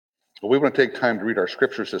Well, we want to take time to read our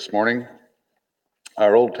scriptures this morning.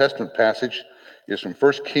 Our Old Testament passage is from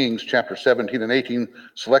 1 Kings chapter 17 and 18,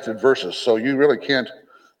 selected verses. So you really can't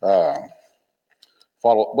follow.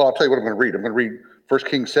 Well, I'll tell you what I'm going to read. I'm going to read 1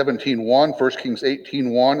 Kings 17:1, 1 Kings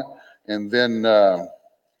 18:1, and then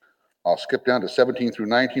I'll skip down to 17 through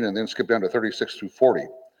 19 and then skip down to 36 through 40.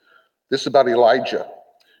 This is about Elijah.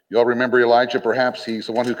 You all remember Elijah, perhaps? He's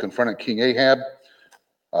the one who confronted King Ahab.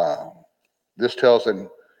 This tells him,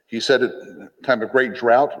 he said at time of great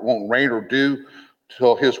drought, it won't rain or dew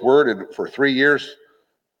till his word. And for 3 years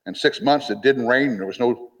and 6 months, it didn't rain. There was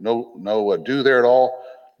no dew there at all.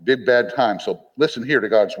 Big bad time. So listen here to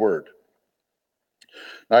God's word.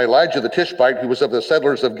 Now Elijah the Tishbite, who was of the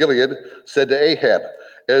settlers of Gilead, said to Ahab,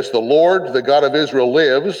 "As the Lord, the God of Israel,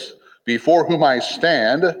 lives, before whom I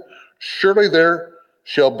stand, surely there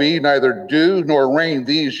shall be neither dew nor rain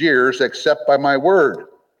these years except by my word."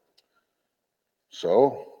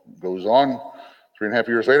 So, goes on, 3.5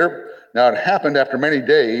 years later. Now it happened after many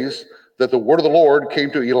days that the word of the Lord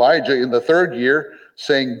came to Elijah in the 3rd year,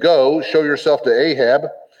 saying, "Go, show yourself to Ahab,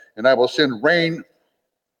 and I will send rain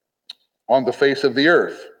on the face of the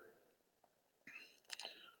earth."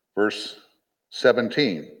 Verse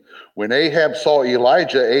 17. When Ahab saw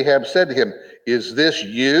Elijah, Ahab said to him, "Is this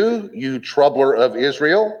you, you troubler of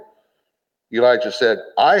Israel?" Elijah said,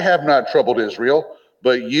 "I have not troubled Israel,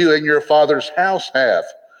 but you and your father's house have,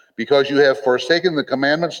 because you have forsaken the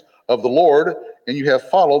commandments of the Lord, and you have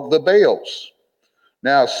followed the Baals.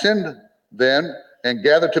 Now send then and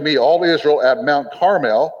gather to me all Israel at Mount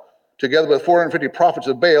Carmel, together with 450 prophets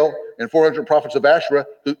of Baal and 400 prophets of Asherah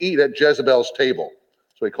who eat at Jezebel's table."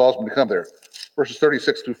 So he calls them to come there. Verses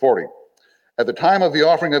 36 through 40. At the time of the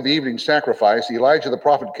offering of the evening sacrifice, Elijah the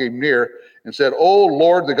prophet came near and said, "O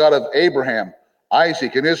Lord, the God of Abraham,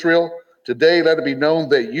 Isaac, and Israel, today let it be known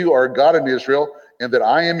that you are God in Israel, and that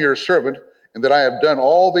I am your servant, and that I have done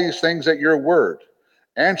all these things at your word.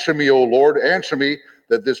 Answer me, O Lord, answer me,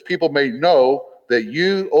 that this people may know that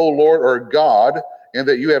you, O Lord, are God, and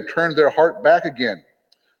that you have turned their heart back again."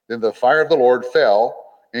 Then the fire of the Lord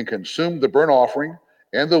fell and consumed the burnt offering,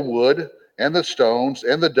 and the wood, and the stones,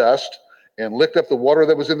 and the dust, and licked up the water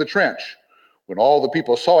that was in the trench. When all the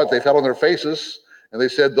people saw it, they fell on their faces, and they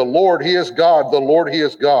said, "The Lord, he is God, the Lord, he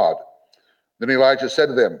is God." Then Elijah said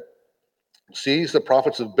to them, "Seize the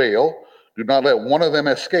prophets of Baal, do not let one of them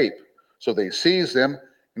escape." So they seized them,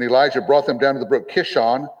 and Elijah brought them down to the brook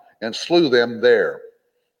Kishon and slew them there.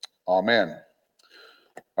 Amen.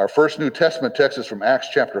 Our first New Testament text is from Acts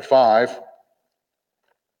chapter 5,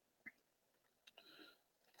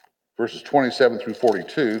 verses 27 through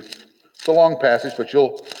 42. It's a long passage, but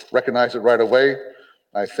you'll recognize it right away,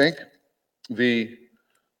 I think. The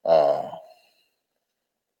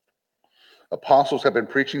apostles have been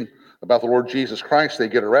preaching about the Lord Jesus Christ. They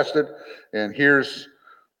get arrested, and here's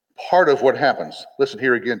part of what happens. Listen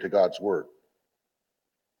here again to God's word.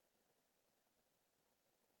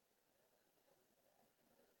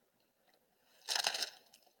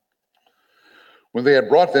 When they had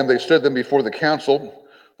brought them, they stood them before the council.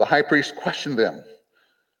 The high priest questioned them,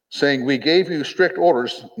 saying, "We gave you strict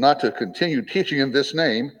orders not to continue teaching in this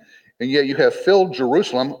name, and yet you have filled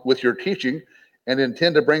Jerusalem with your teaching and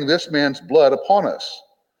intend to bring this man's blood upon us."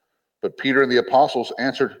 But Peter and the apostles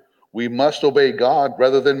answered, "We must obey God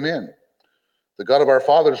rather than men. The God of our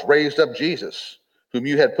fathers raised up Jesus, whom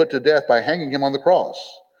you had put to death by hanging him on the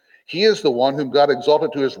cross. He is the one whom God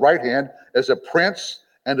exalted to his right hand as a prince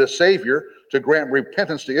and a savior to grant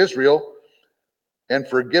repentance to Israel and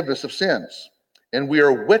forgiveness of sins. And we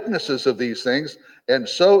are witnesses of these things, and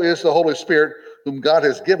so is the Holy Spirit, whom God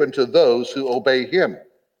has given to those who obey him."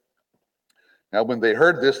 Now, when they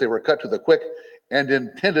heard this, they were cut to the quick and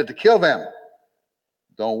intended to kill them.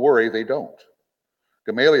 Don't worry, they don't.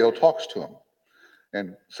 Gamaliel talks to him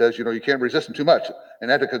and says, you can't resist him too much.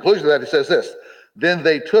 And at the conclusion of that, he says this: "Then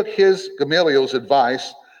they took Gamaliel's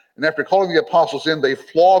advice, and after calling the apostles in, they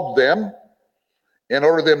flogged them and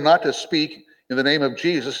ordered them not to speak in the name of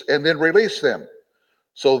Jesus, and then released them.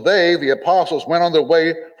 So they, the apostles, went on their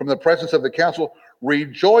way from the presence of the council,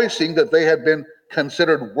 rejoicing that they had been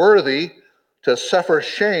considered worthy to suffer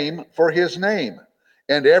shame for his name.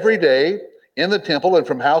 And every day in the temple and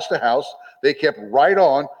from house to house, they kept right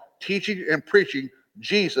on teaching and preaching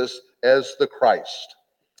Jesus as the Christ."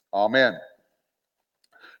 Amen.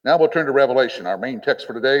 Now we'll turn to Revelation, our main text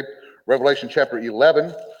for today. Revelation chapter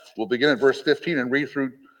 11. We'll begin at verse 15 and read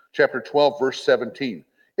through chapter 12, verse 17.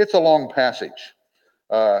 It's a long passage.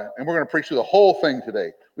 And we're going to preach through the whole thing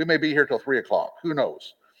today. We may be here till 3 o'clock. Who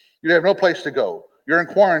knows? You have no place to go. You're in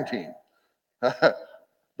quarantine.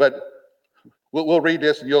 But we'll read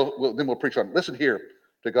this, and then we'll preach on it. Listen here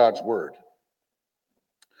to God's word.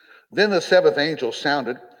 Then the seventh angel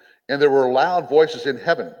sounded, and there were loud voices in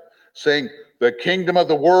heaven, saying, "The kingdom of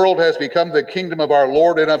the world has become the kingdom of our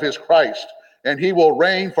Lord and of his Christ, and he will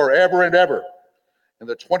reign forever and ever." And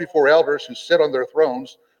the 24 elders who sit on their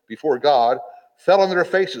thrones before God fell on their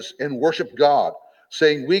faces and worshiped God,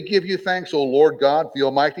 saying, "We give you thanks, O Lord God, the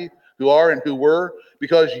Almighty, who are and who were,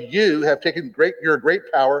 because you have taken your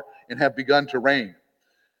great power and have begun to reign.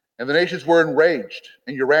 And the nations were enraged,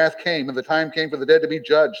 and your wrath came, and the time came for the dead to be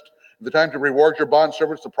judged, and the time to reward your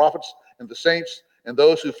bondservants, the prophets, and the saints, and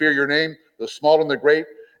those who fear your name, the small and the great,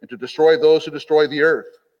 and to destroy those who destroy the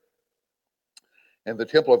earth." And the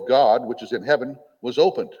temple of God, which is in heaven, was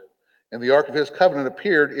opened, and the ark of his covenant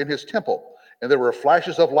appeared in his temple. And there were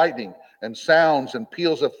flashes of lightning, and sounds and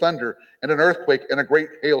peals of thunder, and an earthquake, and a great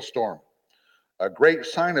hailstorm. A great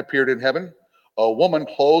sign appeared in heaven, a woman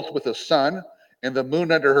clothed with the sun, and the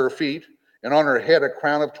moon under her feet, and on her head a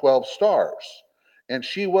crown of 12 stars. And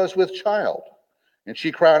she was with child, and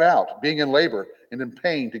she cried out, being in labor and in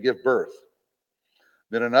pain to give birth.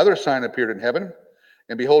 Then another sign appeared in heaven,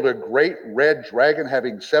 and behold, a great red dragon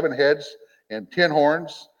having 7 heads and 10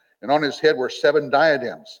 horns, and on his head were 7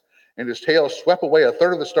 diadems, and his tail swept away a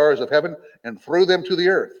third of the stars of heaven and threw them to the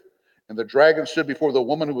earth. And the dragon stood before the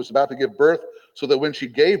woman who was about to give birth, so that when she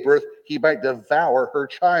gave birth, he might devour her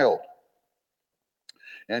child.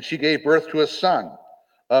 And she gave birth to a son,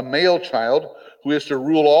 a male child, who is to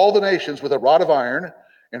rule all the nations with a rod of iron,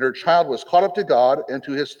 and her child was caught up to God and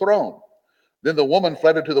to his throne. Then the woman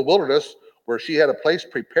fled into the wilderness, where she had a place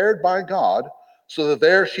prepared by God, so that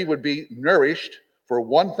there she would be nourished for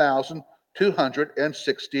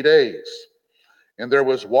 1,260 days. And there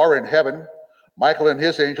was war in heaven, Michael and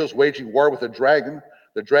his angels waging war with the dragon.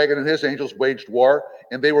 The dragon and his angels waged war,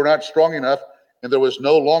 and they were not strong enough, and there was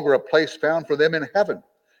no longer a place found for them in heaven.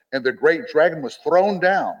 And the great dragon was thrown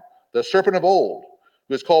down, the serpent of old,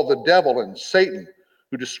 who is called the devil and Satan,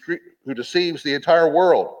 who deceives the entire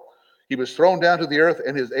world. He was thrown down to the earth,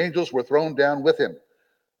 and his angels were thrown down with him.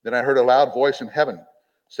 Then I heard a loud voice in heaven,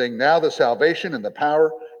 saying, "Now the salvation and the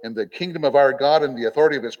power and the kingdom of our God and the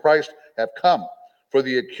authority of his Christ have come. For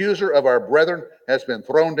the accuser of our brethren has been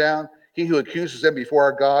thrown down, he who accuses them before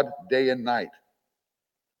our God day and night."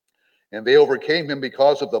 And they overcame him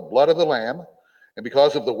because of the blood of the Lamb and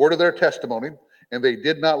because of the word of their testimony, and they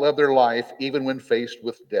did not love their life even when faced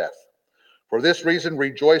with death. For this reason,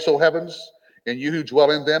 rejoice, O heavens, and you who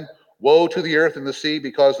dwell in them. Woe to the earth and the sea,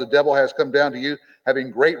 because the devil has come down to you, having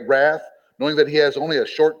great wrath, knowing that he has only a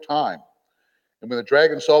short time. And when the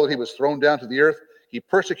dragon saw that he was thrown down to the earth, he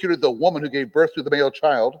persecuted the woman who gave birth to the male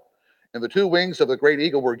child. And the 2 wings of the great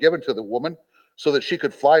eagle were given to the woman, so that she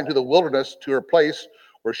could fly into the wilderness to her place,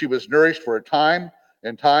 where she was nourished for a time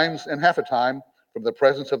and times and half a time from the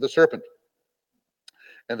presence of the serpent.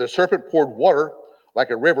 And the serpent poured water like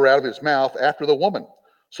a river out of his mouth after the woman,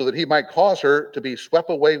 so that he might cause her to be swept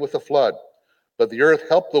away with the flood. But the earth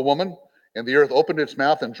helped the woman, and the earth opened its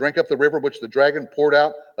mouth and drank up the river which the dragon poured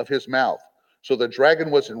out of his mouth. So the dragon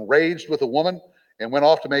was enraged with the woman and went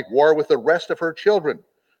off to make war with the rest of her children,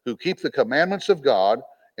 who keep the commandments of God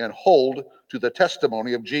and hold to the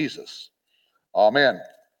testimony of Jesus. Amen.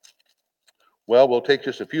 Well, we'll take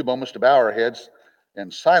just a few moments to bow our heads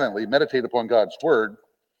and silently meditate upon God's word,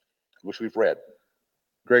 which we've read.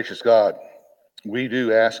 Gracious God, we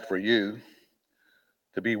do ask for you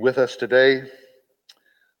to be with us today,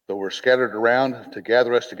 though we're scattered around, to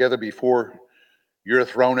gather us together before your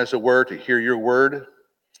throne, as it were, to hear your word.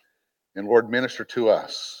 And Lord, minister to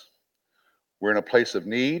us. We're in a place of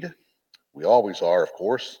need. We always are, of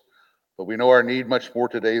course, but we know our need much more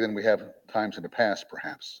today than we have times in the past,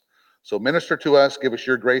 perhaps. So minister to us, give us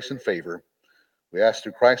your grace and favor. We ask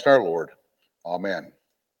through Christ our Lord. Amen.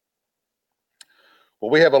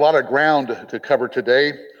 Well, we have a lot of ground to cover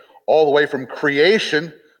today, all the way from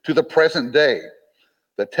creation to the present day.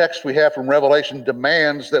 The text we have from Revelation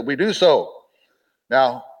demands that we do so.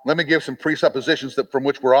 Now, let me give some presuppositions from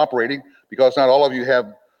which we're operating, because not all of you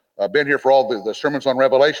have been here for all the sermons on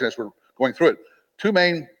Revelation as we're going through it. 2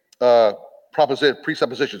 main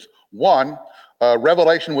presuppositions. One,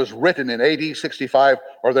 Revelation was written in AD 65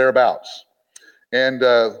 or thereabouts. And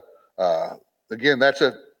again, that's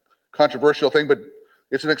a controversial thing, but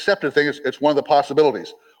it's an accepted thing. It's one of the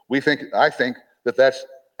possibilities. I think that that's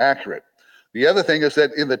accurate. The other thing is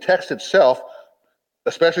that in the text itself,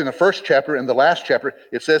 especially in the first chapter and the last chapter,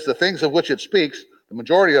 it says the things of which it speaks, the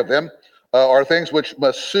majority of them, are things which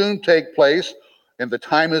must soon take place, and the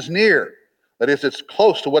time is near. That is, it's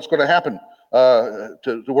close to what's going to happen,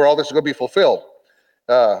 to where all this is going to be fulfilled.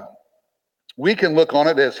 We can look on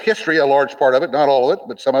it as history, a large part of it, not all of it,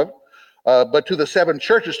 but some of it. But to the 7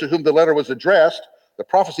 churches to whom the letter was addressed, the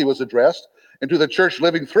prophecy was addressed, and to the church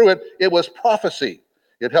living through it, it was prophecy.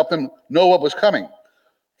 It helped them know what was coming.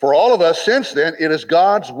 For all of us since then, it is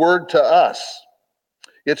God's word to us.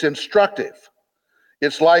 It's instructive,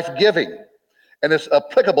 it's life-giving, and it's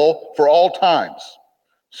applicable for all times.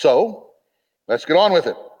 So, let's get on with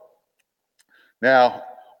it. Now,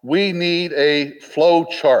 we need a flow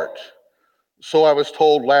chart. So I was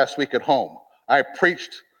told last week at home. I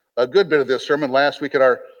preached a good bit of this sermon last week at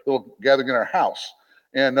our little gathering in our house.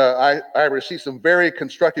 And I received some very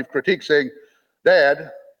constructive critique saying,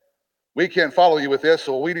 Dad, we can't follow you with this,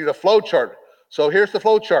 so we need a flow chart. So here's the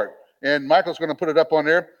flow chart. And Michael's going to put it up on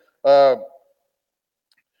there.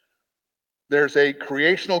 There's a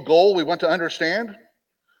creational goal we want to understand.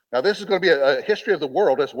 Now, this is going to be a history of the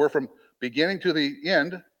world as we're from beginning to the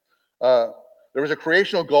end. There was a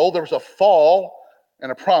creational goal. There was a fall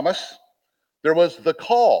and a promise. There was the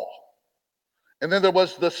call. And then there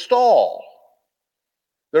was the stall.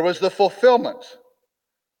 There was the fulfillment,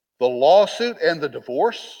 the lawsuit and the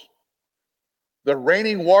divorce, the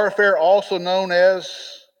reigning warfare, also known as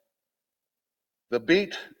the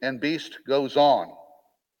beat and beast goes on.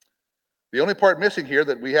 The only part missing here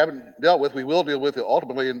that we haven't dealt with, we will deal with it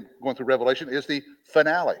ultimately in going through Revelation, is the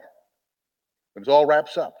finale. When it all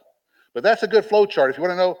wraps up. But that's a good flow chart. If you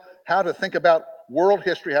want to know how to think about world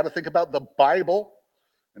history, how to think about the Bible,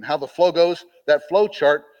 and how the flow goes, that flow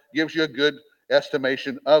chart gives you a good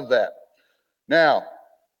estimation of that. Now,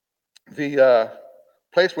 the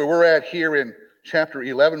place where we're at here in chapter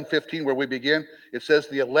 11:15, where we begin, it says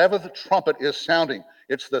the 11th trumpet is sounding.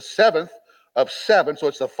 It's the 7th of 7, so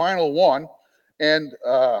it's the final one. And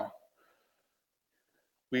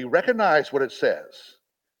we recognize what it says.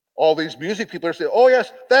 All these music people are saying, oh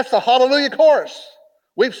yes, that's the Hallelujah chorus.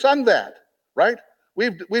 We've sung that, right?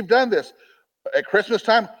 We've done this. At Christmas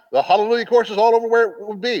time, the Hallelujah chorus is all over where it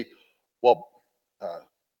would be. Well,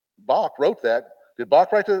 Bach wrote that. Did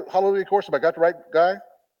Bach write the Hallelujah chorus? Have I got the right guy?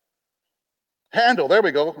 Handel, there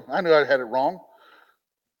we go. I knew I had it wrong.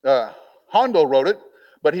 Handel wrote it,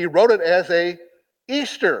 but he wrote it as a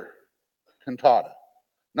Easter cantata.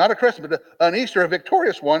 Not a Christmas, but an Easter, a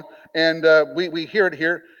victorious one. And we hear it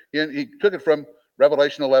here. He took it from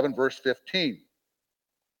Revelation 11, verse 15.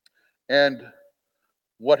 And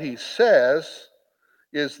what he says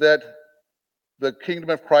is that the kingdom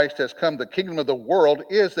of Christ has come. The kingdom of the world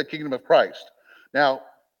is the kingdom of Christ. Now,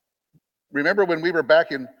 remember when we were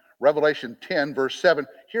back in Revelation 10, verse 7,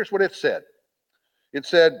 here's what it said. It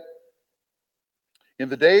said, in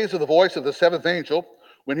the days of the voice of the 7th angel,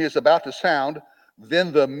 when he is about to sound,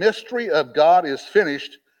 then the mystery of God is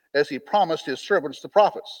finished, as he promised his servants, the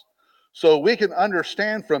prophets. So we can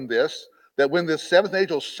understand from this that when this 7th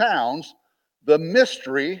angel sounds, the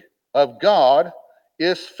mystery of God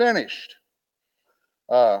is finished.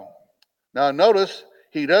 Now notice,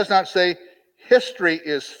 he does not say history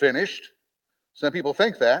is finished. Some people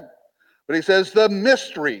think that. But he says the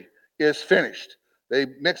mystery is finished. They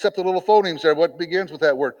mix up the little phonemes there. What begins with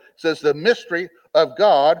that word? It says the mystery of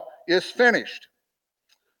God is finished.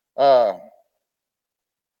 And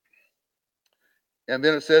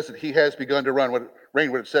then it says that he has begun to reign.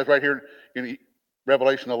 What it says right here in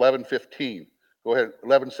Revelation 11:15. Go ahead,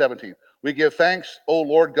 11:17. We give thanks, O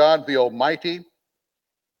Lord God the Almighty,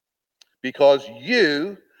 because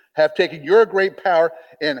you have taken your great power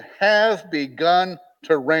and have begun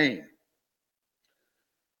to reign.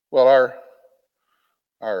 Well,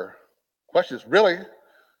 our question is, really?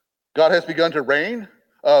 God has begun to reign?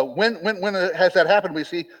 When has that happened? We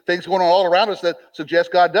see things going on all around us that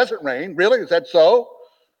suggest God doesn't reign. Really? Is that so?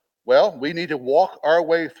 Well, we need to walk our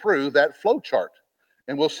way through that flow chart,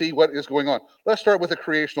 and we'll see what is going on. Let's start with the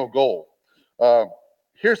creational goal.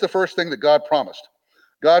 Here's the first thing that God promised.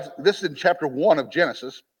 This is in chapter 1 of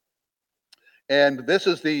Genesis, and this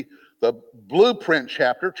is the blueprint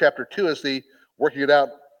chapter. Chapter 2 is the working it out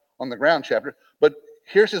on the ground chapter. But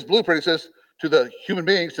here's his blueprint. It says to the human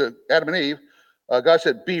beings, to Adam and Eve, God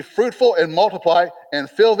said, be fruitful and multiply and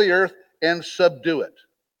fill the earth and subdue it.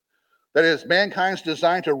 That is, mankind's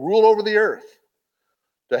designed to rule over the earth,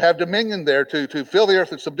 to have dominion there, to fill the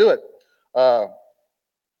earth and subdue it.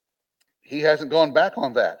 He hasn't gone back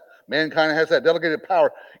on that. Mankind has that delegated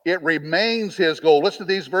power. It remains his goal. Listen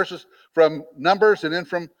to these verses from Numbers and then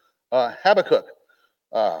from Habakkuk.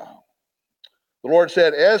 The Lord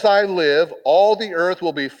said, as I live, all the earth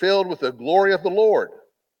will be filled with the glory of the Lord.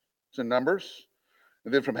 It's in Numbers.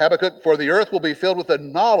 And then from Habakkuk, for the earth will be filled with the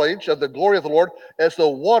knowledge of the glory of the Lord as the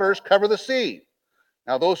waters cover the sea.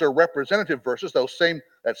 Now, those are representative verses. That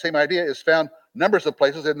same idea is found numbers of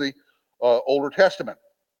places in the Older Testament.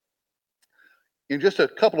 In just a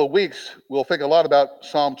couple of weeks, we'll think a lot about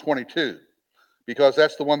Psalm 22, because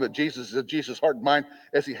that's the one that Jesus is in Jesus' heart and mind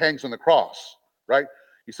as he hangs on the cross, right?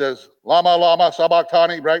 He says, Lama, Lama,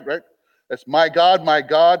 Sabachthani, right? That's my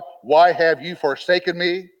God, why have you forsaken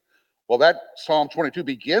me? Well, that Psalm 22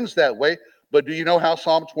 begins that way, but do you know how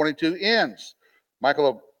Psalm 22 ends? Michael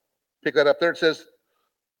will pick that up there. It says,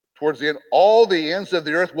 towards the end, all the ends of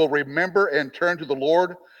the earth will remember and turn to the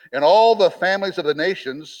Lord, and all the families of the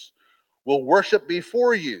nations will worship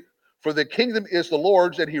before you. For the kingdom is the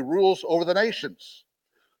Lord's, and he rules over the nations.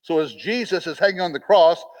 So as Jesus is hanging on the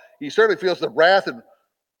cross, he certainly feels the wrath and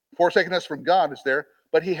forsakenness from God is there,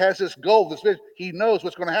 but he has this goal, this vision. He knows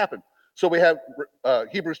what's going to happen. So we have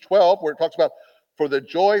Hebrews 12, where it talks about, for the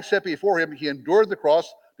joy set before him, he endured the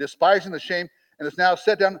cross, despising the shame, and is now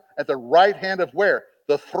set down at the right hand of where?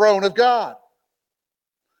 The throne of God.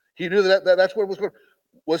 He knew that's what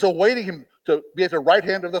was awaiting him, to be at the right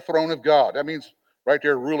hand of the throne of God. That means right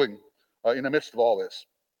there ruling in the midst of all this.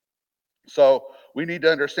 So we need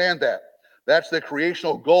to understand that. That's the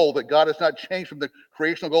creational goal, that God has not changed from the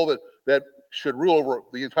creational goal that should rule over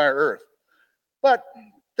the entire earth. But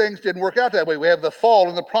things didn't work out that way. We have the fall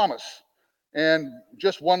and the promise. And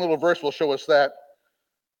just one little verse will show us that.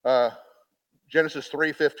 Genesis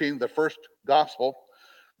 3:15, the first gospel.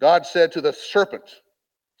 God said to the serpent.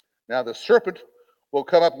 Now the serpent will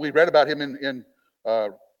come up. We read about him in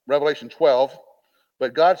Revelation 12.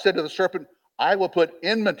 But God said to the serpent, I will put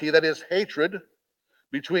enmity, that is hatred,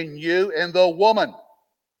 between you and the woman.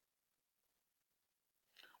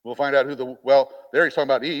 We'll find out there he's talking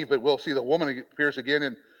about Eve, but we'll see the woman appears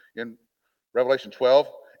again in Revelation 12.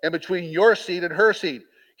 And between your seed and her seed,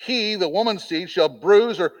 he, the woman's seed, shall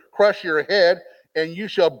bruise or crush your head, and you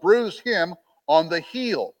shall bruise him on the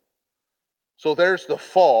heel. So there's the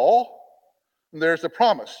fall, and there's the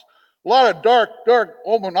promise. A lot of dark,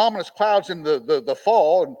 ominous clouds in the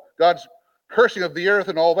fall, and God's cursing of the earth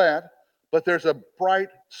and all that. But there's a bright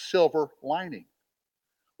silver lining,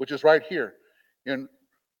 which is right here in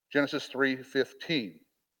Genesis 3:15.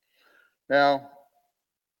 Now,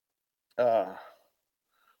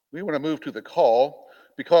 we want to move to the call,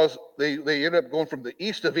 because they end up going from the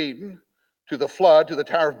east of Eden to the flood to the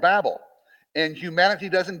Tower of Babel, and humanity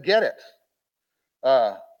doesn't get it.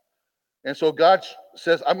 And so God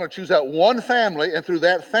says, I'm going to choose out one family, and through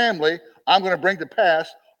that family, I'm going to bring to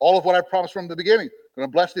pass all of what I promised from the beginning. I'm going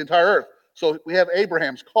to bless the entire earth. So we have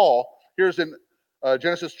Abraham's call. Here's in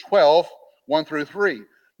Genesis 12, 1-3.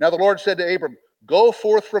 Now the Lord said to Abram, go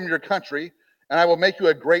forth from your country, and I will make you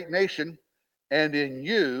a great nation, and in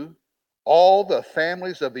you all the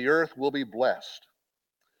families of the earth will be blessed.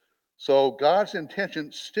 So God's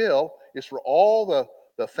intention still is for all the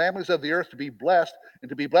families of the earth to be blessed, and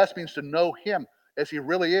to be blessed means to know him as he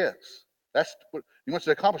really is. That's what he wants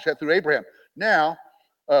to accomplish, that through Abraham. Now,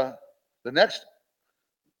 the next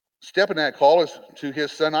step in that call is to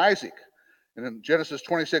his son Isaac. And in Genesis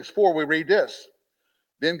 26:4, we read this.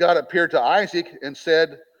 Then God appeared to Isaac and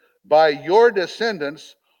said, by your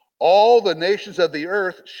descendants, all the nations of the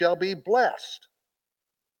earth shall be blessed.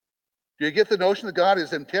 Do you get the notion that God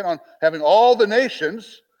is intent on having all the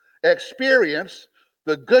nations experience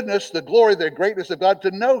the goodness, the glory, the greatness of God,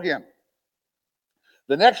 to know him?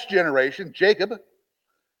 The next generation, Jacob,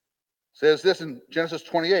 says this in Genesis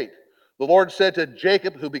 28. The Lord said to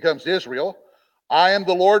Jacob, who becomes Israel, I am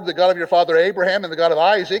the Lord, the God of your father Abraham and the God of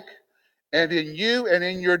Isaac, and in you and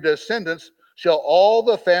in your descendants shall all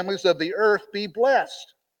the families of the earth be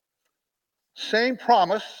blessed. Same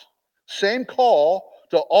promise, same call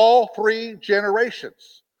to all three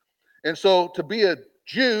generations. And so to be a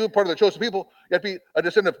Jew, part of the chosen people, you have to be a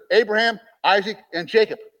descendant of Abraham, Isaac, and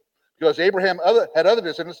Jacob. Because Abraham had other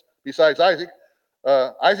descendants besides Isaac.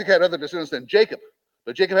 Isaac had other descendants than Jacob,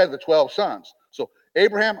 but Jacob had the 12 sons. So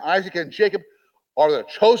Abraham, Isaac, and Jacob are the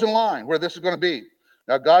chosen line where this is going to be.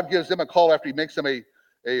 Now God gives them a call after he makes them a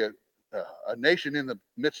nation in the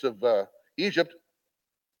midst of Egypt.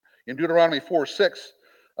 In Deuteronomy 4:6,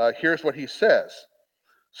 here's what he says.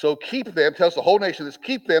 So keep them, tells the whole nation this,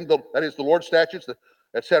 keep them, that is the Lord's statutes,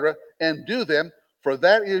 etc., and do them, for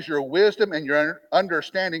that is your wisdom and your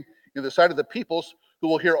understanding in the sight of the peoples, who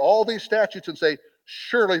will hear all these statutes and say,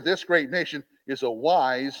 surely this great nation is a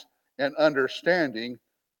wise and understanding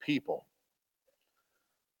people.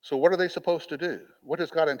 So what are they supposed to do? What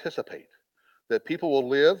does God anticipate? That people will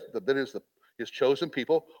live, that is his chosen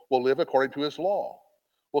people, will live according to his law,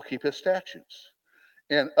 will keep his statutes.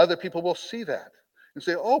 And other people will see that and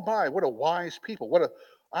say, oh my, what a wise people.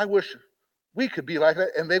 I wish we could be like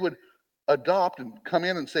that. And they would adopt and come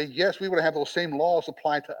in and say, yes, we want to have those same laws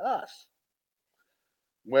applied to us.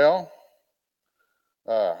 Well,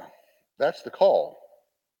 That's the call.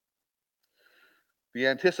 The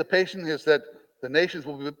anticipation is that the nations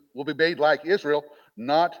will be made like Israel,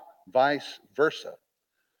 not vice versa.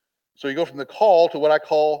 So you go from the call to what I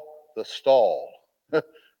call the stall.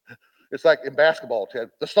 It's like in basketball, Ted,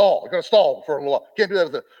 the stall. You're going to stall for a little while. Can't do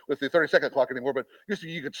that with the 30-second clock anymore, but used to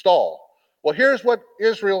you could stall. Well, here's what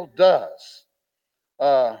Israel does.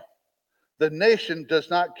 The nation does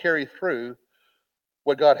not carry through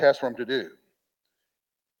what God has for them to do.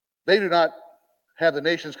 They do not have the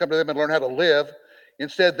nations come to them and learn how to live.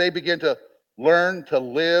 Instead, they begin to learn to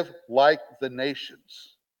live like the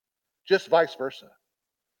nations, just vice versa.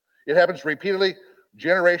 It happens repeatedly,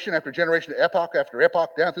 generation after generation, epoch after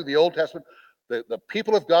epoch, down through the Old Testament. The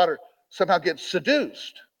people of God somehow get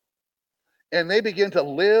seduced, and they begin to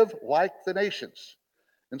live like the nations.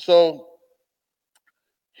 And so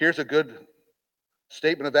here's a good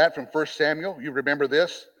statement of that from 1 Samuel. You remember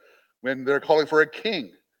this, when they're calling for a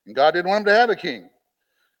king, and God didn't want them to have a king.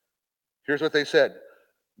 Here's what they said.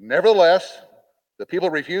 Nevertheless, the people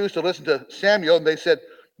refused to listen to Samuel, and they said,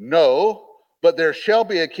 no, but there shall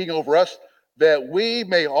be a king over us, that we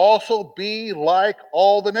may also be like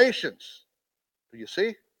all the nations. Do you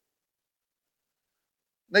see?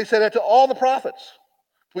 They said that to all the prophets,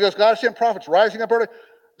 because God sent prophets rising up early,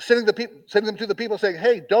 sending them to the people, saying,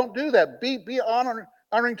 hey, don't do that. Be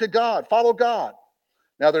honoring to God. Follow God.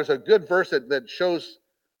 Now, there's a good verse that shows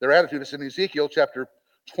their attitude. It's in Ezekiel chapter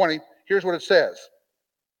 20. Here's what it says.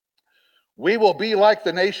 We will be like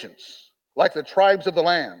the nations, like the tribes of the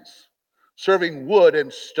lands, serving wood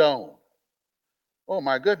and stone. Oh,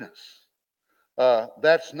 my goodness.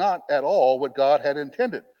 That's not at all what God had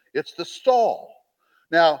intended. It's the stall.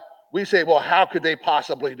 Now, we say, well, how could they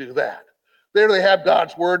possibly do that? There they have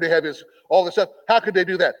God's word, they have all this stuff. How could they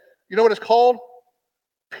do that? You know what it's called?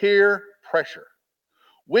 Peer pressure.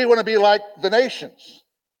 We want to be like the nations.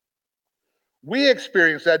 We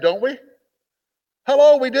experience that, don't we?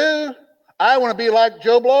 Hello, we do. I want to be like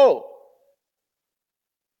Joe Blow.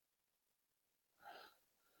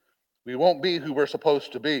 We won't be who we're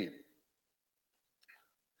supposed to be.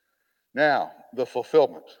 Now, the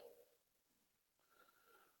fulfillment.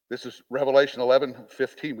 This is Revelation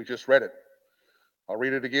 11:15. We just read it. I'll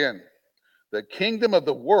read it again. The kingdom of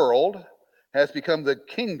the world has become the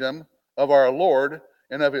kingdom of our Lord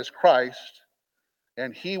and of his Christ,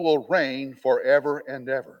 and he will reign forever and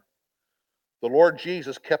ever. The Lord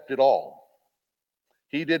Jesus kept it all.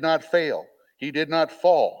 He did not fail. He did not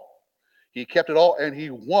fall. He kept it all, and he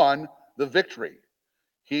won the victory.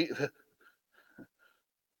 The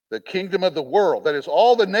kingdom of the world, that is,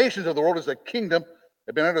 all the nations of the world, is a kingdom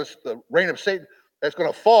have been under the reign of Satan, that's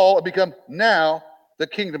going to fall and become now the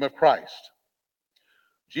kingdom of Christ.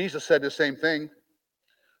 Jesus said the same thing.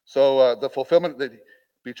 So the fulfillment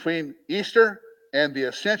between Easter and the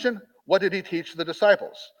ascension, what did he teach the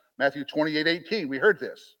disciples? Matthew 28:18, we heard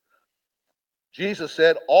this. Jesus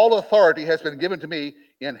said, all authority has been given to me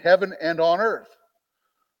in heaven and on earth.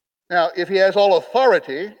 Now, if he has all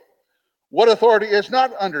authority, what authority is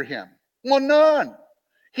not under him? Well, none.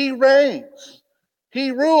 He reigns.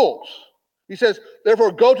 He rules. He says,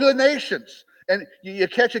 therefore, go to the nations. And you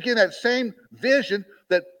catch again that same vision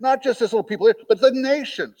that not just this little people here, but the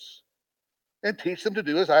nations. And teach them to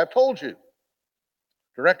do as I have told you,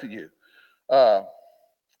 directed you.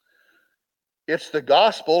 It's the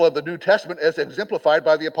gospel of the New Testament as exemplified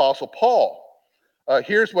by the Apostle Paul.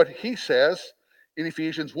 Here's what he says in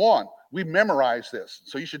Ephesians 1. We memorize this,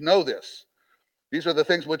 so you should know this. These are the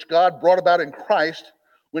things which God brought about in Christ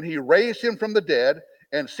when he raised him from the dead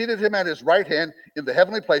and seated him at his right hand in the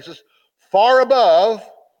heavenly places, far above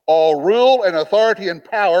all rule and authority and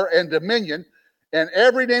power and dominion, and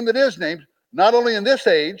every name that is named, not only in this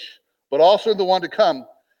age, but also in the one to come.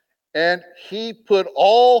 And he put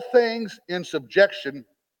all things in subjection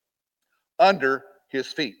under his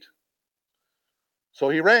feet. So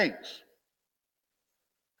he reigns.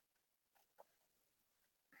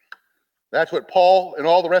 That's what Paul and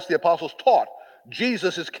all the rest of the apostles taught.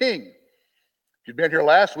 Jesus is king. If you'd been here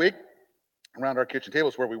last week, around our kitchen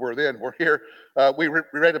tables where we were then, we're here, we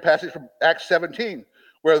read a passage from Acts 17,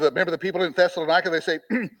 where remember the people in Thessalonica, they say,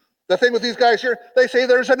 the thing with these guys here, they say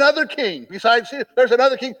there's another king besides him. There's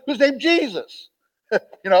another king who's named Jesus.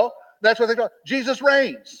 That's what they call it. Jesus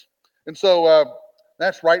reigns. And so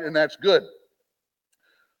that's right and that's good.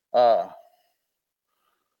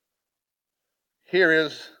 Here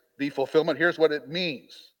is the fulfillment. Here's what it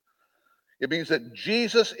means. It means that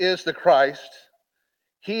Jesus is the Christ.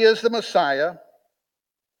 He is the Messiah.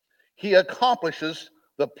 He accomplishes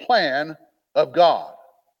the plan of God.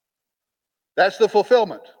 That's the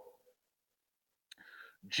fulfillment.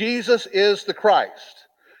 Jesus is the Christ.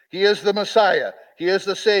 He is the Messiah. He is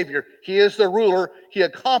the Savior. He is the ruler. He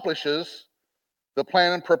accomplishes the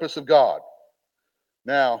plan and purpose of God.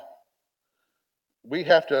 Now, we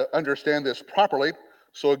have to understand this properly.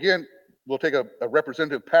 So again, we'll take a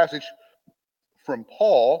representative passage from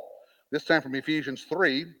Paul, this time from Ephesians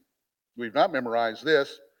 3. We've not memorized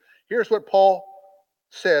this. Here's what Paul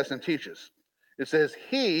says and teaches. It says,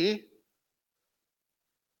 He,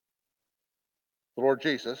 the Lord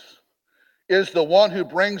Jesus, is the one who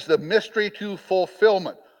brings the mystery to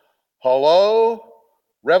fulfillment. Hello?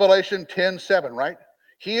 Revelation 10:7, right?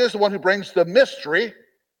 He is the one who brings the mystery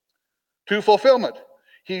to fulfillment.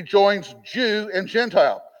 He joins Jew and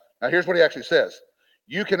Gentile. Now here's what he actually says.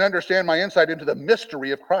 You can understand my insight into the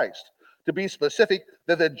mystery of Christ. To be specific,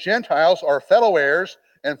 that the Gentiles are fellow heirs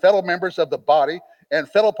and fellow members of the body and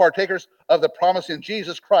fellow partakers of the promise in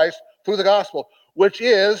Jesus Christ through the gospel, which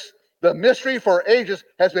is the mystery for ages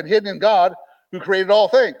has been hidden in God who created all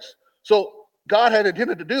things. So God had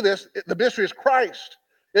intended to do this. The mystery is Christ.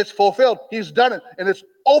 It's fulfilled. He's done it. And it's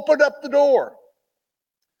opened up the door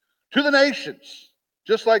to the nations,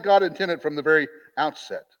 just like God intended from the very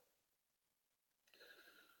outset.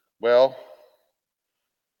 Well,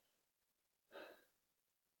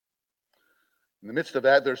 in the midst of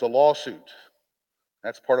that, there's a lawsuit.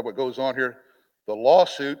 That's part of what goes on here. The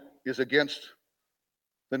lawsuit is against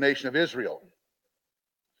the nation of Israel.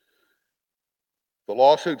 The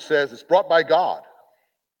lawsuit says it's brought by God.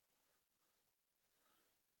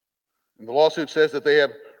 And the lawsuit says that they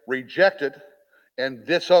have rejected and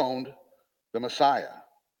disowned the Messiah,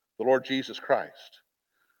 the Lord Jesus Christ.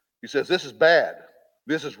 He says, this is bad.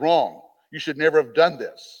 This is wrong. You should never have done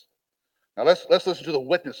this. Now let's listen to the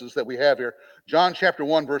witnesses that we have here. John chapter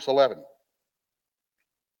 1, verse 11.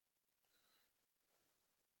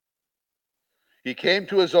 He came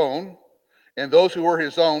to his own, and those who were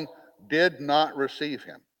his own did not receive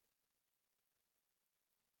him.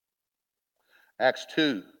 Acts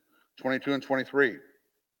 2, 22 and 23.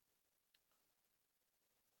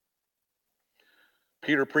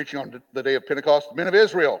 Peter preaching on the day of Pentecost. Men of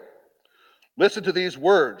Israel, listen to these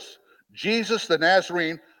words. Jesus the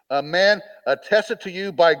Nazarene, a man attested to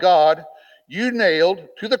you by God, you nailed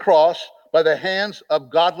to the cross by the hands of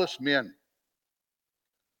godless men.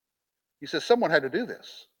 He says someone had to do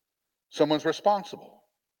this. Someone's responsible.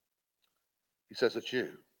 He says it's you.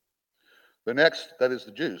 The next, that is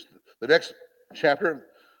the Jews. The next chapter,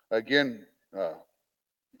 again,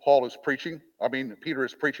 Peter is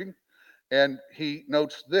preaching, and he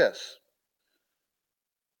notes this.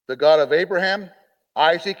 The God of Abraham,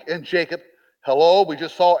 Isaac, and Jacob. Hello, we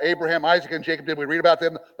just saw Abraham, Isaac, and Jacob. Did we read about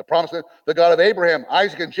them? The promise. The God of Abraham,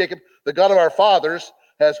 Isaac, and Jacob, the God of our fathers,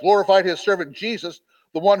 has glorified his servant Jesus,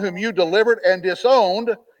 the one whom you delivered and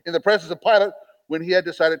disowned in the presence of Pilate when he had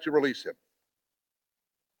decided to release him.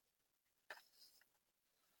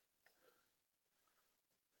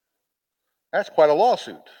 That's quite a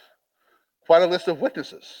lawsuit, quite a list of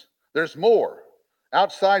witnesses. There's more.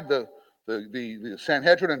 Outside the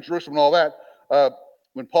Sanhedrin and Jerusalem and all that,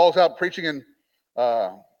 when Paul's out preaching in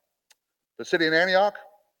the city of Antioch,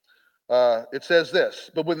 it says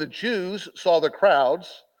this, but when the Jews saw the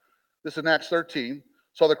crowds, this is in Acts 13,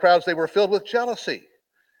 saw the crowds, they were filled with jealousy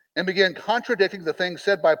and began contradicting the things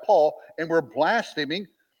said by Paul and were blaspheming.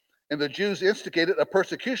 And the Jews instigated a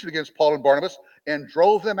persecution against Paul and Barnabas and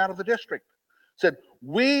drove them out of the district. Said,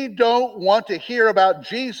 we don't want to hear about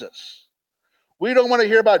Jesus. We don't want to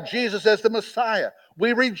hear about Jesus as the Messiah.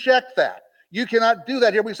 We reject that. You cannot do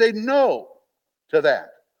that here. We say no to that.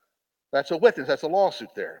 That's a witness. That's a lawsuit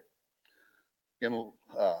there. In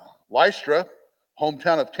Lystra,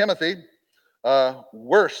 hometown of Timothy,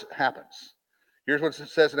 worse happens. Here's what it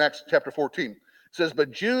says in Acts chapter 14. It says,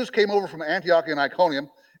 but Jews came over from Antioch and Iconium,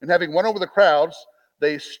 and having won over the crowds,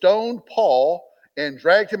 they stoned Paul and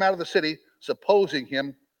dragged him out of the city, supposing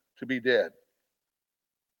him to be dead.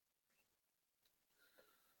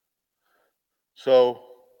 So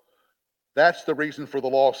that's the reason for the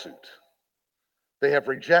lawsuit. They have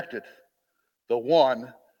rejected the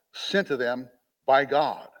one sent to them by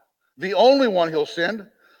God. The only one he'll send,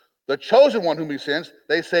 the chosen one whom he sends,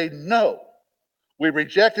 they say no. We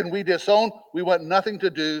reject and we disown. We want nothing to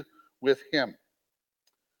do with him.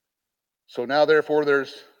 So now, therefore,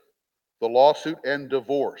 there's the lawsuit and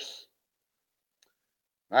divorce.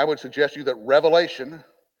 I would suggest to you that Revelation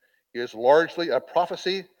is largely a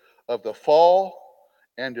prophecy of the fall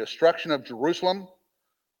and destruction of Jerusalem,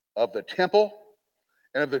 of the temple,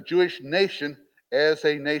 and of the Jewish nation as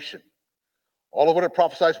a nation. All of what it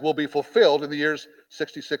prophesies will be fulfilled in the years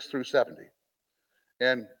 66 through 70.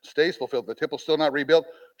 And stays fulfilled. The temple's still not rebuilt.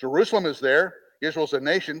 Jerusalem is there. Israel's a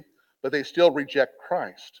nation. but they still reject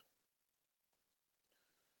Christ.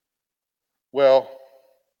 Well,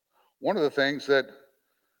 one of the things that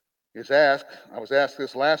is asked, I was asked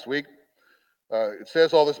this last week, it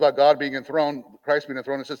says all this about God being enthroned, Christ being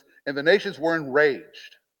enthroned. It says, and the nations were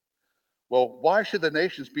enraged. Well, why should the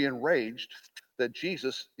nations be enraged that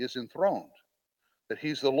Jesus is enthroned, that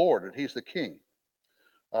he's the Lord, that he's the King?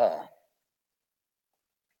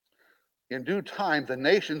 In due time, the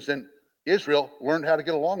nations in Israel learned how to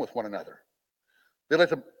get along with one another. They let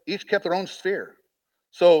them, each kept their own sphere.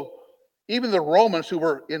 So even the Romans, who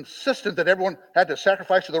were insistent that everyone had to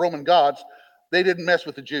sacrifice to the Roman gods, they didn't mess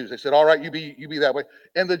with the Jews. They said, all right, you be that way.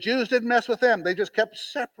 And the Jews didn't mess with them. They just kept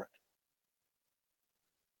separate.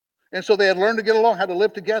 And so they had learned to get along, how to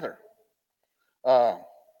live together.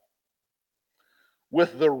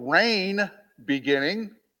 With the reign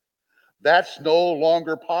beginning, that's no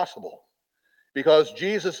longer possible, because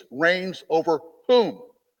Jesus reigns over whom?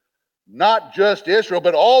 Not just Israel,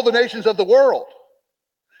 but all the nations of the world.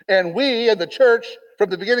 And we in the church from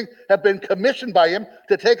the beginning have been commissioned by him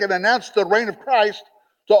to take and announce the reign of Christ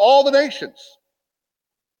to all the nations.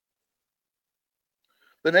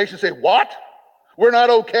 The nations say, what? We're not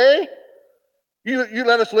okay? You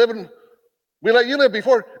let us live and we let you live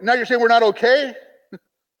before. Now you're saying we're not okay?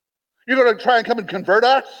 You're going to try and come and convert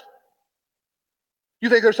us? You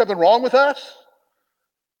think there's something wrong with us?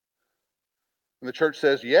 And the church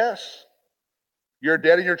says, yes, you're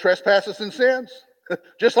dead in your trespasses and sins,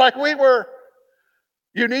 just like we were.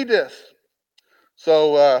 You need this.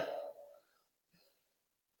 So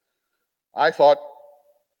I thought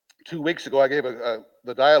 2 weeks ago I gave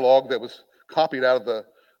the dialogue that was copied out of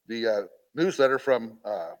the newsletter from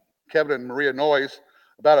Kevin and Maria Noyes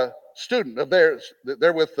about a student of theirs.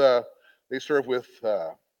 They serve with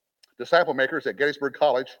disciple makers at Gettysburg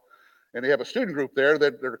College, and they have a student group there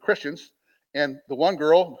that are Christians. And the one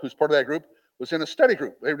girl who's part of that group was in a study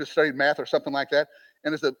group. They were just studying math or something like that.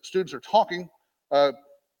 And as the students are talking, they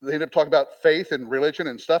end up talking about faith and religion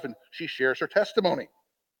and stuff, and she shares her testimony.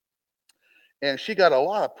 And she got a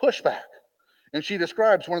lot of pushback. And she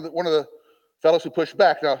describes one of the fellows who pushed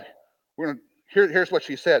back. Now, here's what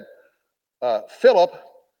she said. Philip,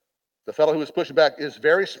 the fellow who was pushing back, is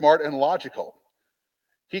very smart and logical.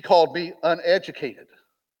 He called me uneducated.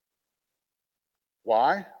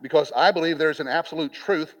 Why? Because I believe there's an absolute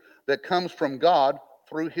truth that comes from God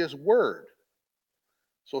through his word.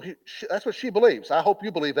 So that's what she believes. I hope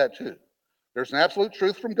you believe that too. There's an absolute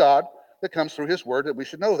truth from God that comes through his word, that we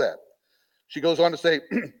should know that. She goes on to say,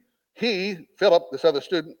 Philip, this other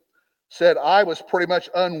student, said I was pretty much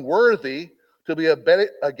unworthy to be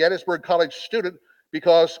a Gettysburg College student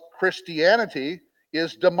because Christianity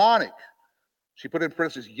is demonic. She put in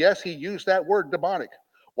parentheses, yes, he used that word, demonic.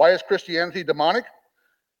 Why is Christianity demonic?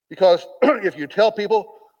 Because if you tell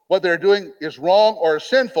people what they're doing is wrong or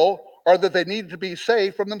sinful, or that they need to be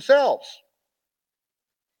saved from themselves.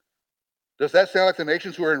 Does that sound like the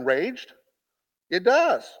nations who are enraged? It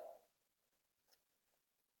does.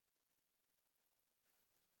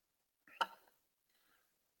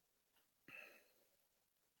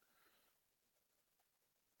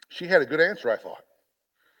 She had a good answer, I thought.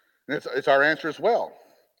 And it's our answer as well.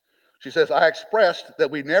 She says, I expressed that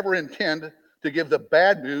we never intend to give the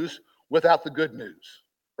bad news without the good news,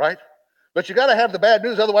 right? But you got to have the bad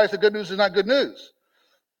news, otherwise the good news is not good news.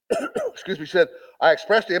 Excuse me, she said, I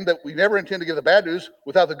expressed to him that we never intend to give the bad news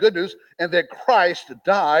without the good news, and that Christ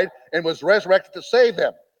died and was resurrected to save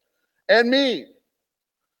them and me.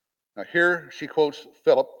 Now here she quotes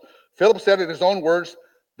Philip. Philip said in his own words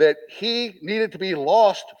that he needed to be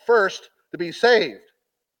lost first to be saved.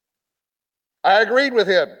 I agreed with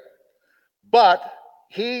him, but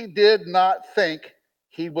he did not think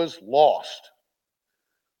he was lost.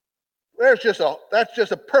 That's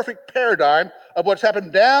just a perfect paradigm of what's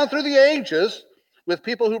happened down through the ages with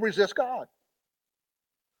people who resist God.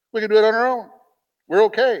 We can do it on our own. We're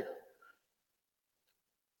okay.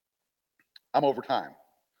 I'm over time.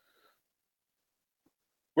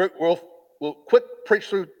 We'll quick preach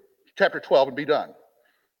through chapter 12 and be done.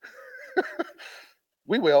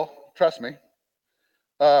 We will, trust me.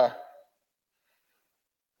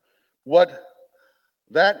 What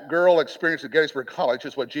that girl experienced at Gettysburg College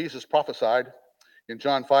is what Jesus prophesied in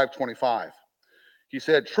John 5:25. He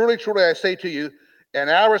said, truly, truly, I say to you, an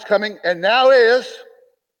hour is coming, and now is,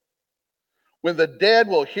 when the dead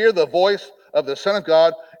will hear the voice of the Son of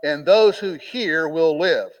God, and those who hear will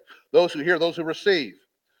live. Those who hear, those who receive.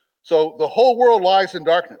 So the whole world lies in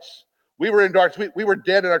darkness. We were in darkness. We were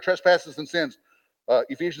dead in our trespasses and sins.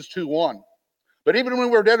 Ephesians 2:1. But even when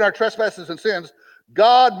we were dead in our trespasses and sins,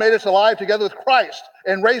 God made us alive together with Christ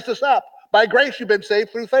and raised us up, By grace you've been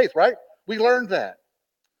saved through faith, right? We learned that.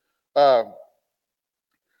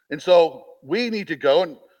 And so we need to go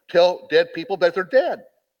and tell dead people that they're dead.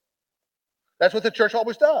 That's what the church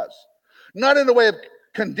always does. Not in a way of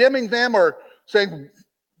condemning them or saying,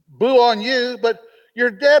 boo on you, but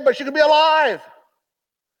you're dead, but you can be alive.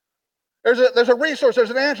 There's a resource,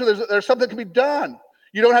 there's an answer, there's something that can be done.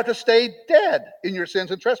 You don't have to stay dead in your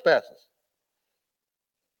sins and trespasses.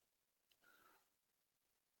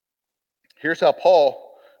 Here's how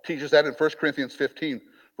Paul teaches that in 1 Corinthians 15,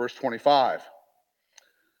 verse 25.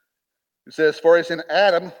 It says, for as in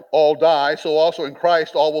Adam all die, so also in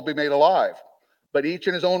Christ all will be made alive, but each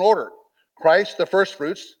in his own order. Christ the first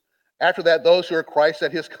fruits, after that those who are Christ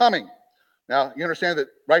at his coming. Now, you understand that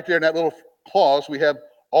right there in that little clause, we have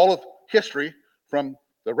all of history from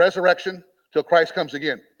the resurrection till Christ comes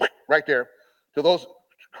again. Right there. To those,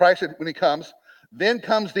 Christ when he comes. Then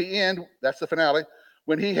comes the end, that's the finale,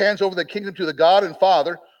 when he hands over the kingdom to the God and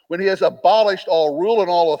Father, when he has abolished all rule and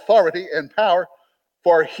all authority and power,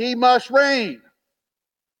 for he must reign.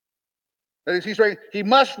 That is, he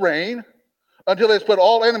must reign until he has put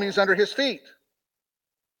all enemies under his feet.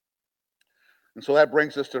 And so that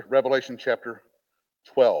brings us to Revelation chapter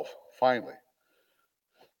 12, finally.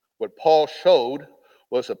 What Paul showed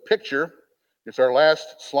was a picture. It's our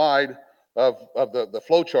last slide of the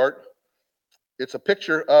flow chart. It's a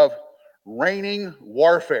picture of reigning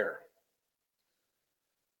warfare,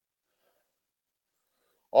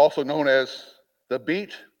 also known as the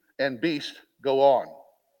beat and beast go on.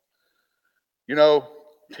 You know,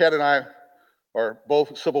 Ted and I are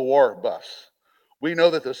both Civil War buffs. We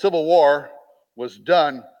know that the Civil War was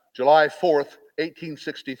done July 4th,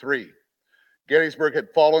 1863. Gettysburg had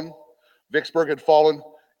fallen, Vicksburg had fallen,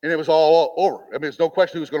 and it was all over. I mean, there's no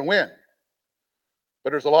question who was going to win.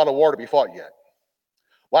 But there's a lot of war to be fought yet.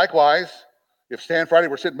 Likewise, if Stan Friday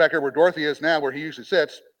were sitting back here where Dorothy is now, where he usually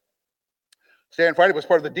sits, Stan Friday was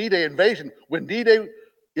part of the D-Day invasion. When D-Day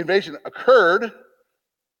invasion occurred,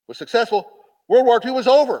 was successful, World War II was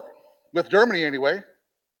over, with Germany anyway.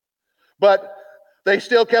 But they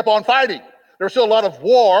still kept on fighting. There was still a lot of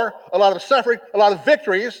war, a lot of suffering, a lot of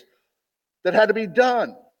victories that had to be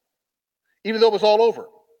done, even though it was all over.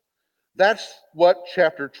 That's what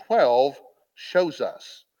chapter 12 shows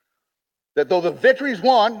us. That though the victory's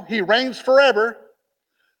won, he reigns forever,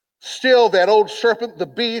 still that old serpent, the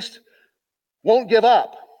beast, won't give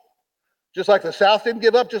up. Just like the South didn't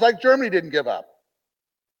give up, just like Germany didn't give up.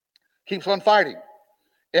 Keeps on fighting.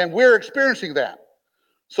 And we're experiencing that.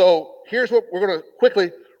 So here's what we're going to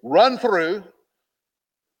quickly run through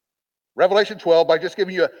Revelation 12 by just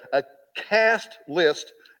giving you a cast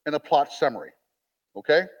list and a plot summary.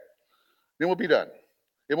 Okay? Then we'll be done.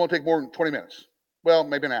 It won't take more than 20 minutes. Well,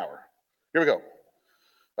 maybe an hour. Here we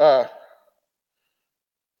go.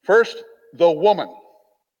 First, the woman.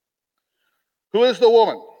 Who is the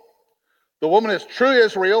woman? The woman is true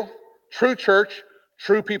Israel, true church,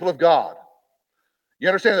 true people of God. You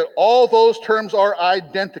understand that all those terms are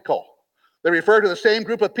identical. They refer to the same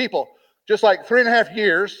group of people, just like 3.5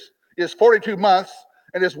 years is 42 months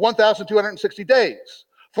and is 1,260 days.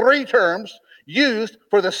 3 terms used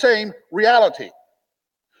for the same reality.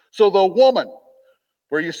 So the woman,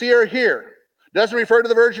 where you see her here, doesn't refer to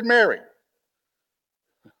the Virgin Mary.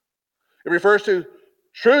 It refers to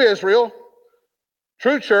true Israel,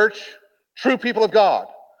 true church, true people of God,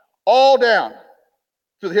 all down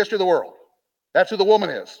through the history of the world. That's who the woman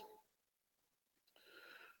is.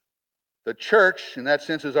 The church, in that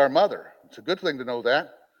sense, is our mother. It's a good thing to know that.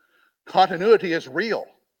 Continuity is real.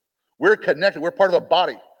 We're connected. We're part of a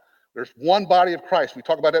body. There's one body of Christ. We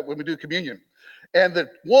talk about that when we do communion. And the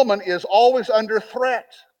woman is always under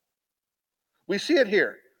threat. We see it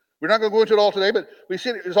here. We're not going to go into it all today, but we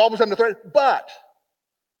see it is always under threat. But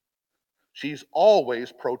she's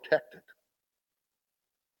always protected.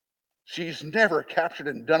 She's never captured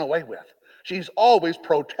and done away with. She's always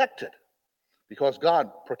protected because God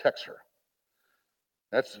protects her.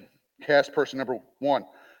 That's cast person number 1.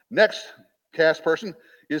 Next cast person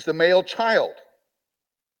is the male child.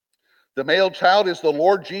 The male child is the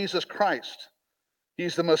Lord Jesus Christ.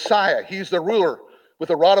 He's the Messiah. He's the ruler with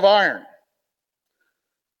a rod of iron.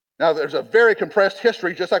 Now, there's a very compressed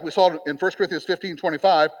history, just like we saw in 1 Corinthians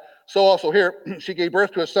 15:25. So also here, she gave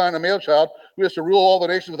birth to a son, a male child, who is to rule all the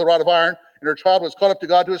nations with a rod of iron, and her child was caught up to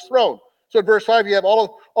God to his throne. So in verse 5, you have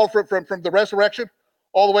all from the resurrection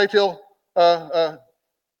all the way till the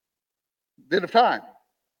end of time.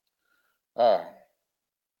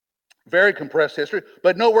 Very compressed history,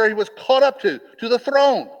 but know where he was caught up to the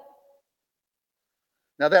throne.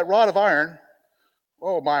 Now that rod of iron,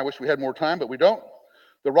 oh my, I wish we had more time, but we don't.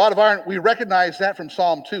 The rod of iron, we recognize that from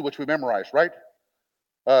Psalm 2, which we memorized, right?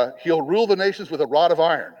 He'll rule the nations with a rod of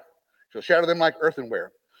iron. He'll shatter them like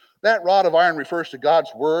earthenware. That rod of iron refers to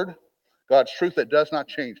God's word, God's truth that does not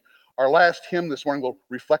change. Our last hymn this morning will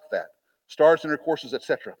reflect that. Stars in their courses,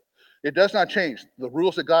 etc. It does not change the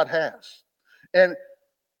rules that God has. And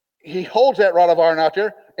he holds that rod of iron out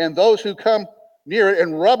there, and those who come near it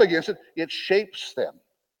and rub against it, it shapes them.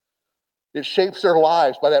 It shapes their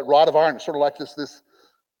lives by that rod of iron. It's sort of like this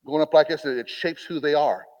going up like this. It shapes who they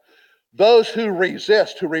are. Those who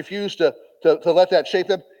resist, who refuse to let that shape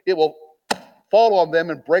them, it will fall on them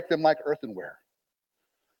and break them like earthenware.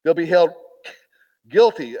 They'll be held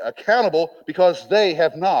guilty, accountable, because they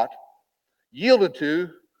have not yielded to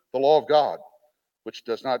the law of God, which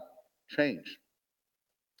does not change.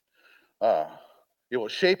 It will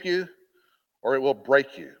shape you or it will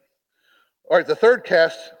break you. All right, the third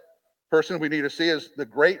cast person we need to see is the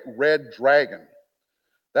great red dragon.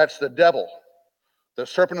 That's the devil, the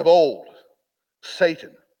serpent of old,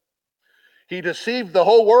 Satan. He deceived the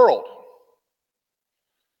whole world,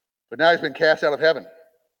 but now he's been cast out of heaven.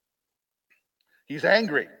 He's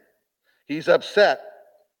angry. He's upset.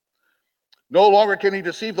 No longer can he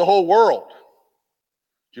deceive the whole world.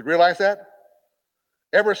 Did you realize that?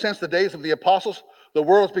 Ever since the days of the apostles, the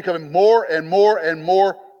world is becoming more and more and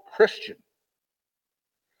more Christian.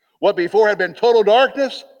 What before had been total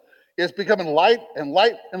darkness is becoming light and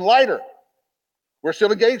light and lighter. We're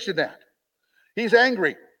still engaged in that. He's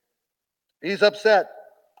angry. He's upset.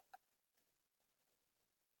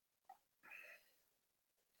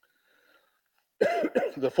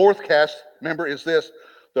 The fourth cast member is this: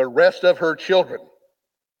 the rest of her children.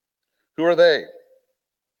 Who are they?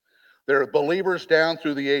 They're believers down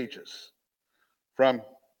through the ages, from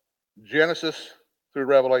Genesis through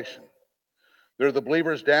Revelation. They're the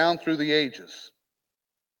believers down through the ages.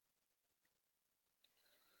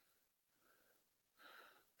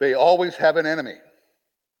 They always have an enemy,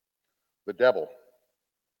 the devil.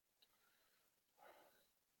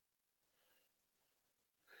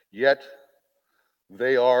 Yet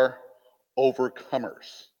they are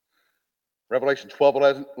overcomers. Revelation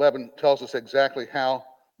 12:11 tells us exactly how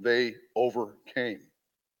they overcame.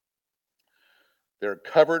 They're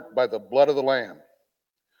covered by the blood of the Lamb.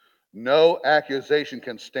 No accusation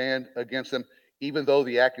can stand against them, even though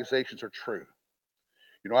the accusations are true.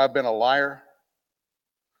 You know, I've been a liar.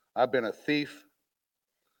 I've been a thief.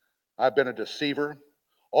 I've been a deceiver.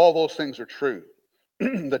 All those things are true.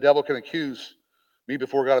 The devil can accuse me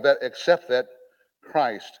before God of that, except that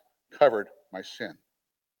Christ covered my sin.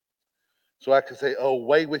 So I can say,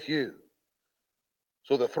 away with you.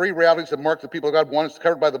 So the three realities that mark the people of God: one is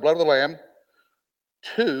covered by the blood of the Lamb.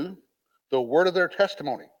 Two, the word of their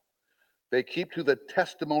testimony. They keep to the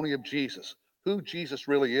testimony of Jesus, who Jesus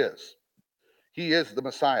really is. He is the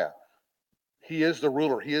Messiah. He is the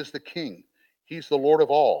ruler. He is the King. He's the Lord of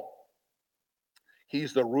all.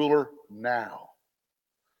 He's the ruler now.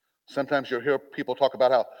 Sometimes you'll hear people talk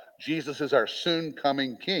about how Jesus is our soon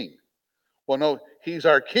coming King. Well, no, he's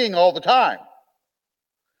our King all the time.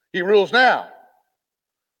 He rules now.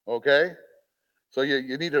 Okay? So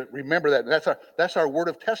you need to remember that. That's our word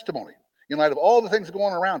of testimony in light of all the things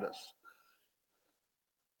going on around us.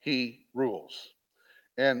 He rules.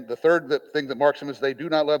 And the third thing that marks them is they do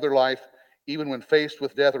not love their life even when faced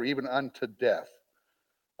with death or even unto death.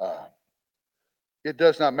 It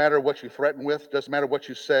does not matter what you threaten with. It doesn't matter what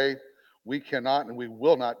you say. We cannot and we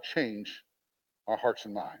will not change our hearts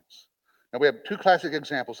and minds. Now, we have two classic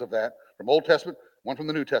examples of that from Old Testament, one from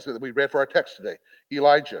the New Testament that we read for our text today.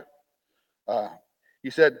 Elijah. He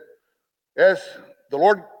said, as the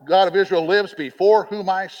Lord God of Israel lives, before whom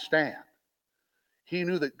I stand. He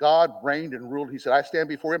knew that God reigned and ruled. He said, I stand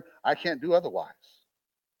before him. I can't do otherwise.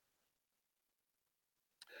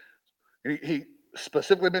 He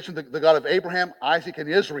specifically mentioned the God of Abraham, Isaac, and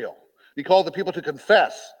Israel. He called the people to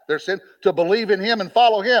confess their sin, to believe in him and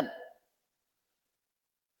follow him.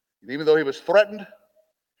 And even though he was threatened,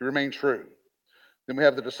 he remained true. Then we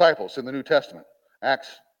have the disciples in the New Testament,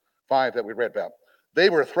 Acts 5 that we read about. They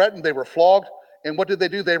were threatened, they were flogged, and what did they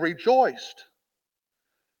do? They rejoiced.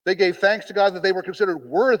 They gave thanks to God that they were considered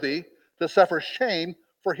worthy to suffer shame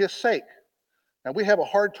for his sake. Now, we have a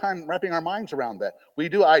hard time wrapping our minds around that. We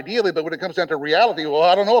do ideally, but when it comes down to reality, well,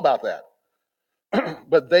 I don't know about that.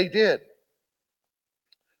 But they did.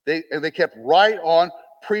 They kept right on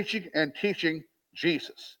preaching and teaching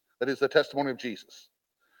Jesus. That is the testimony of Jesus.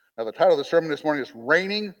 Now, the title of the sermon this morning is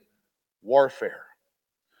Reigning Warfare.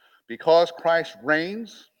 Because Christ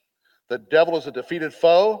reigns, the devil is a defeated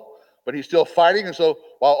foe, but he's still fighting. And so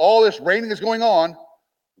while all this reigning is going on,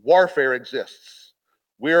 warfare exists.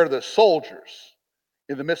 We are the soldiers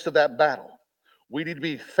in the midst of that battle. We need to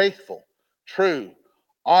be faithful, true,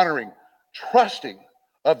 honoring, trusting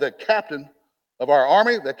of the captain of our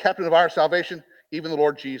army, the captain of our salvation, even the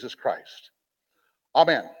Lord Jesus Christ.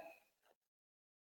 Amen.